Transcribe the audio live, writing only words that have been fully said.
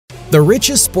The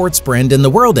richest sports brand in the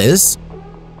world is…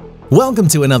 Welcome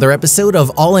to another episode of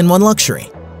All-in-One Luxury.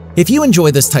 If you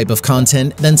enjoy this type of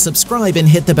content, then subscribe and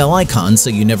hit the bell icon so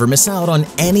you never miss out on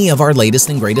any of our latest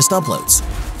and greatest uploads.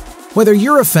 Whether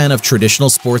you're a fan of traditional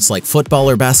sports like football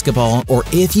or basketball, or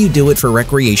if you do it for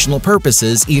recreational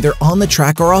purposes either on the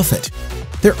track or off it,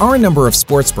 there are a number of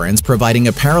sports brands providing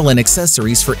apparel and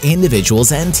accessories for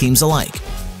individuals and teams alike.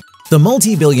 The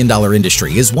multi-billion-dollar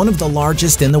industry is one of the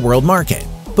largest in the world market,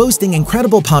 boasting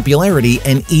incredible popularity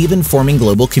and even forming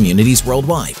global communities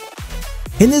worldwide.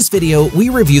 In this video, we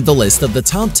reviewed the list of the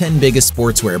top 10 biggest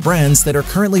sportswear brands that are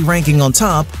currently ranking on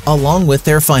top, along with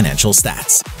their financial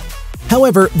stats.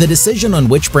 However, the decision on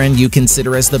which brand you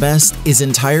consider as the best is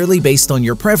entirely based on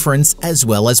your preference as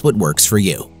well as what works for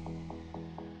you.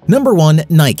 Number 1.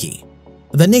 Nike.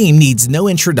 The name needs no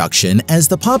introduction as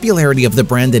the popularity of the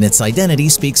brand and its identity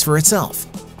speaks for itself.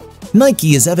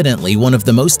 Nike is evidently one of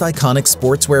the most iconic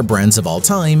sportswear brands of all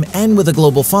time, and with a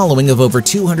global following of over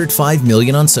 205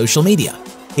 million on social media.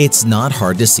 It's not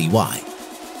hard to see why.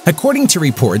 According to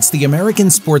reports, the American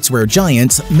sportswear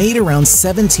giant made around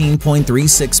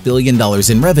 $17.36 billion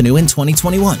in revenue in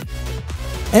 2021.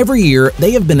 Every year,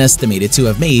 they have been estimated to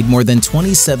have made more than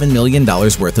 $27 million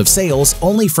worth of sales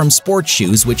only from sports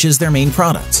shoes, which is their main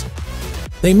product.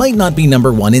 They might not be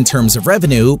number one in terms of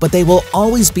revenue, but they will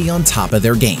always be on top of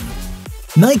their game.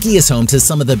 Nike is home to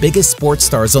some of the biggest sports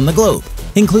stars on the globe,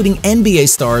 including NBA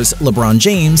stars LeBron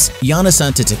James, Giannis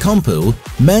Antetokounmpo,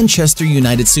 Manchester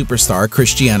United superstar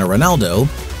Cristiano Ronaldo,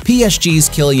 PSG's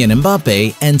Kylian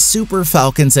Mbappe, and Super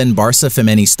Falcons and Barca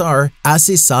Femení star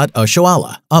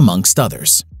𝐜𝐨𝐬𝐬, amongst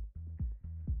others.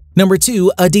 Number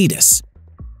 2. Adidas.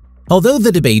 Although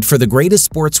the debate for the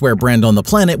greatest sportswear brand on the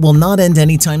planet will not end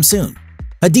anytime soon,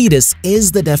 Adidas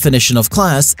is the definition of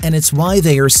class, and it's why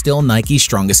they are still Nike's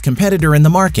strongest competitor in the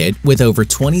market with over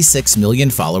 26 million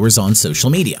followers on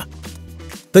social media.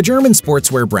 The German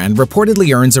sportswear brand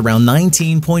reportedly earns around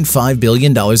 $19.5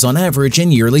 billion on average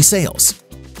in yearly sales.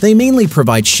 They mainly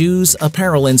provide shoes,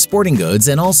 apparel, and sporting goods,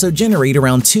 and also generate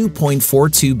around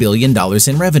 $2.42 billion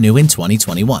in revenue in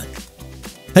 2021.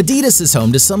 Adidas is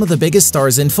home to some of the biggest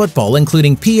stars in football,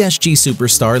 including PSG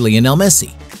superstar Lionel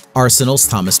Messi, Arsenal's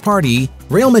Thomas Partey,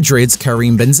 Real Madrid's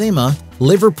Karim Benzema,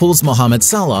 Liverpool's Mohamed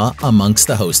Salah, amongst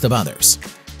a host of others.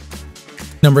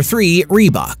 Number 3.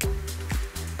 Reebok.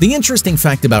 The interesting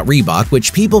fact about Reebok,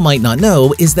 which people might not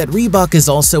know, is that Reebok is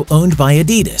also owned by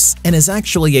Adidas and is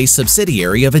actually a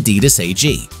subsidiary of Adidas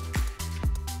AG.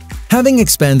 Having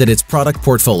expanded its product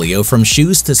portfolio from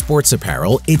shoes to sports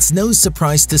apparel, it's no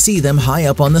surprise to see them high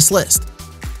up on this list.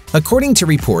 According to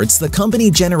reports, the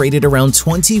company generated around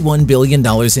 $21 billion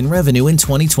in revenue in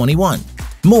 2021,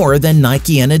 more than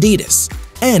Nike and Adidas,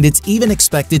 and it's even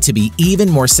expected to be even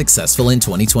more successful in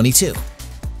 2022.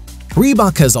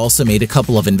 Reebok has also made a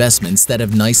couple of investments that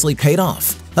have nicely paid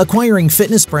off, acquiring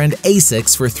fitness brand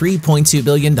ASICS for $3.2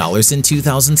 billion in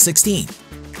 2016,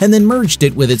 and then merged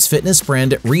it with its fitness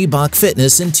brand Reebok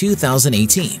Fitness in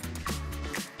 2018.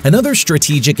 Another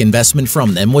strategic investment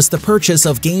from them was the purchase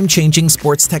of game-changing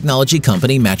sports technology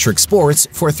company Matrix Sports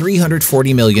for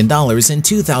 $340 million in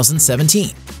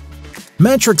 2017.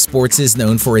 Matrix Sports is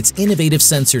known for its innovative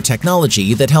sensor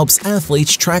technology that helps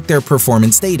athletes track their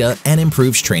performance data and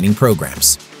improves training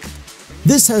programs.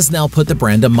 This has now put the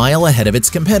brand a mile ahead of its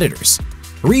competitors.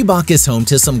 Reebok is home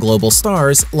to some global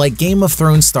stars like Game of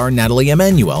Thrones star Natalie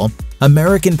Emmanuel,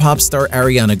 American pop star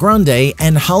Ariana Grande,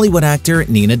 and Hollywood actor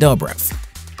Nina Dobrev.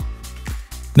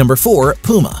 Number 4.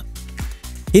 Puma.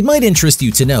 It might interest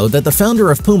you to know that the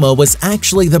founder of Puma was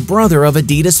actually the brother of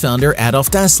Adidas founder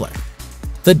Adolf Dassler.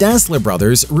 The Dassler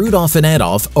brothers, Rudolf and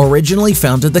Adolf, originally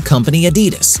founded the company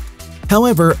Adidas.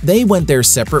 However, they went their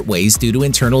separate ways due to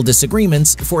internal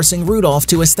disagreements, forcing Rudolf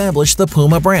to establish the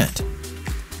Puma brand.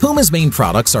 Puma's main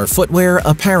products are footwear,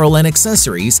 apparel, and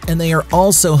accessories, and they are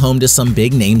also home to some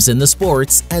big names in the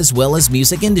sports as well as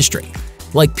music industry,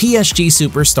 like PSG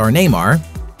superstar Neymar,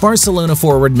 Barcelona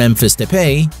forward Memphis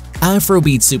Depay,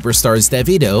 Afrobeat superstars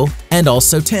Davido, and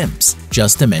also Temps,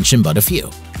 just to mention but a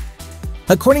few.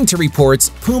 According to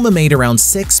reports, Puma made around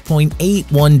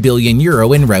 €6.81 billion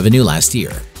in revenue last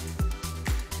year.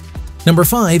 Number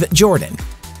 5. Jordan.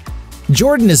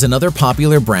 Jordan is another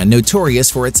popular brand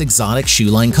notorious for its exotic shoe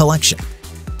line collection.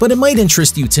 But it might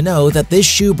interest you to know that this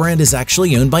shoe brand is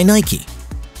actually owned by Nike.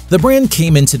 The brand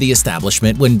came into the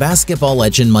establishment when basketball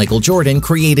legend Michael Jordan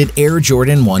created Air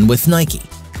Jordan 1 with Nike.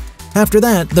 After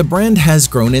that, the brand has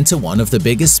grown into one of the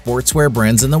biggest sportswear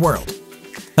brands in the world.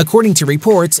 According to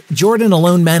reports, Jordan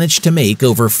alone managed to make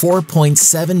over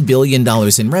 $4.7 billion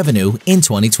in revenue in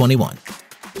 2021.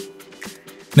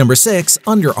 Number 6.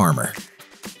 Under Armour.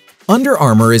 Under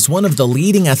Armour is one of the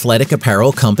leading athletic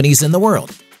apparel companies in the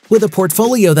world, with a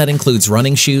portfolio that includes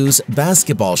running shoes,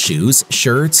 basketball shoes,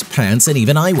 shirts, pants, and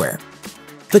even eyewear.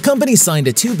 The company signed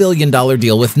a $2 billion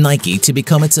deal with Nike to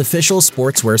become its official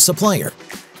sportswear supplier.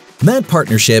 That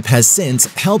partnership has since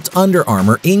helped Under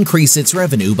Armour increase its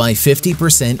revenue by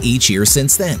 50% each year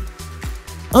since then.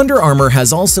 Under Armour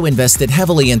has also invested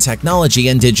heavily in technology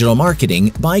and digital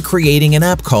marketing by creating an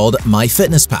app called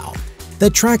MyFitnessPal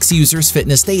that tracks users'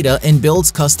 fitness data and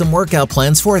builds custom workout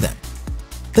plans for them.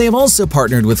 They have also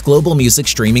partnered with global music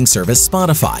streaming service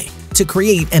Spotify to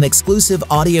create an exclusive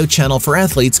audio channel for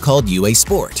athletes called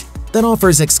𝐦𝐤𝐤𝐞 that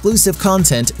offers exclusive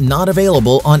content not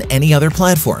available on any other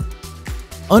platform.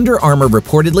 Under Armour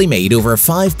reportedly made over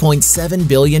 $5.7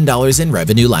 billion in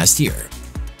revenue last year.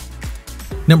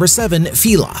 Number 7.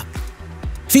 𝐜𝐨𝐬𝐤.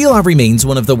 𝐜𝐸 remains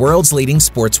one of the world's leading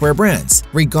sportswear brands,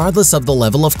 regardless of the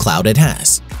level of clout it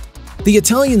has. The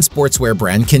Italian sportswear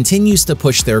brand continues to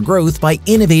push their growth by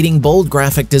innovating bold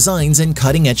graphic designs and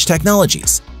cutting-edge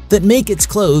technologies that make its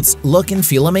clothes look and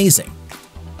feel amazing.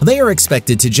 They are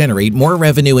expected to generate more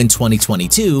revenue in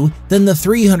 2022 than the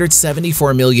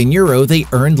 €374 million they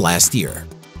earned last year.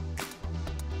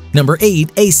 Number 8.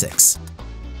 𝐿𝐴𝐳𝐾.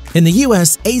 In the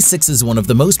US, 𝐿𝐴𝐳𝐾 is one of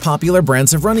the most popular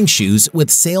brands of running shoes, with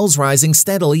sales rising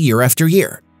steadily year after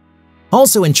year.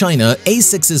 Also in China,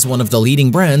 𝐿𝐴𝐳𝐾 is one of the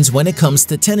leading brands when it comes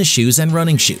to tennis shoes and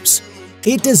running shoes.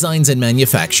 It designs and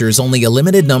manufactures only a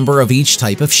limited number of each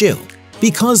type of shoe,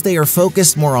 because they are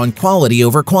focused more on quality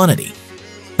over quantity.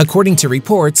 According to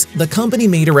reports, the company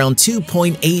made around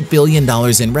 $2.8 billion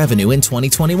in revenue in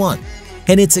 2021,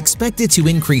 and it's expected to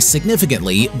increase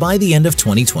significantly by the end of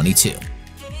 2022.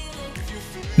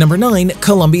 Number 9.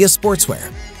 Columbia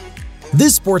Sportswear.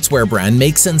 This sportswear brand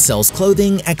makes and sells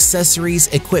clothing, accessories,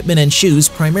 equipment, and shoes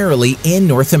primarily in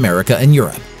North America and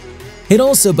Europe. It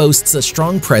also boasts a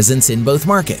strong presence in both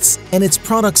markets, and its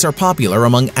products are popular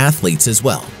among athletes as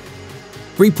well.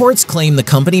 Reports claim the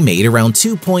company made around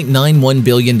 $2.91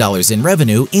 billion in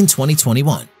revenue in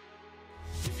 2021.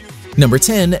 Number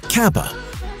 10. 𝐕.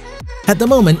 At the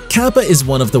moment, 𝐕 is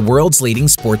one of the world's leading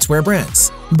sportswear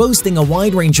brands, boasting a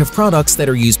wide range of products that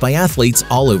are used by athletes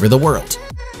all over the world.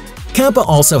 𝐕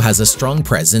also has a strong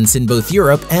presence in both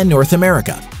Europe and North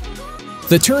America.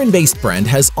 The Turin-based brand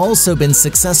has also been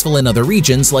successful in other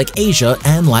regions like Asia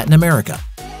and Latin America.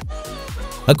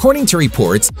 According to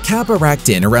reports, 𝐕 racked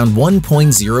in around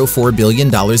 $1.04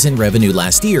 billion in revenue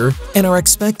last year and are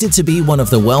expected to be one of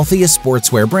the wealthiest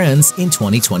sportswear brands in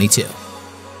 2022.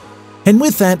 And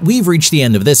with that, we've reached the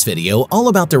end of this video all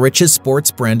about the richest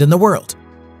sports brand in the world.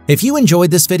 If you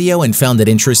enjoyed this video and found it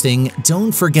interesting,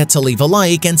 don't forget to leave a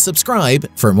like and subscribe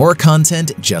for more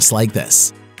content just like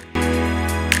this. If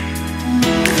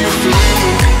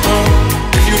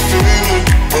you feel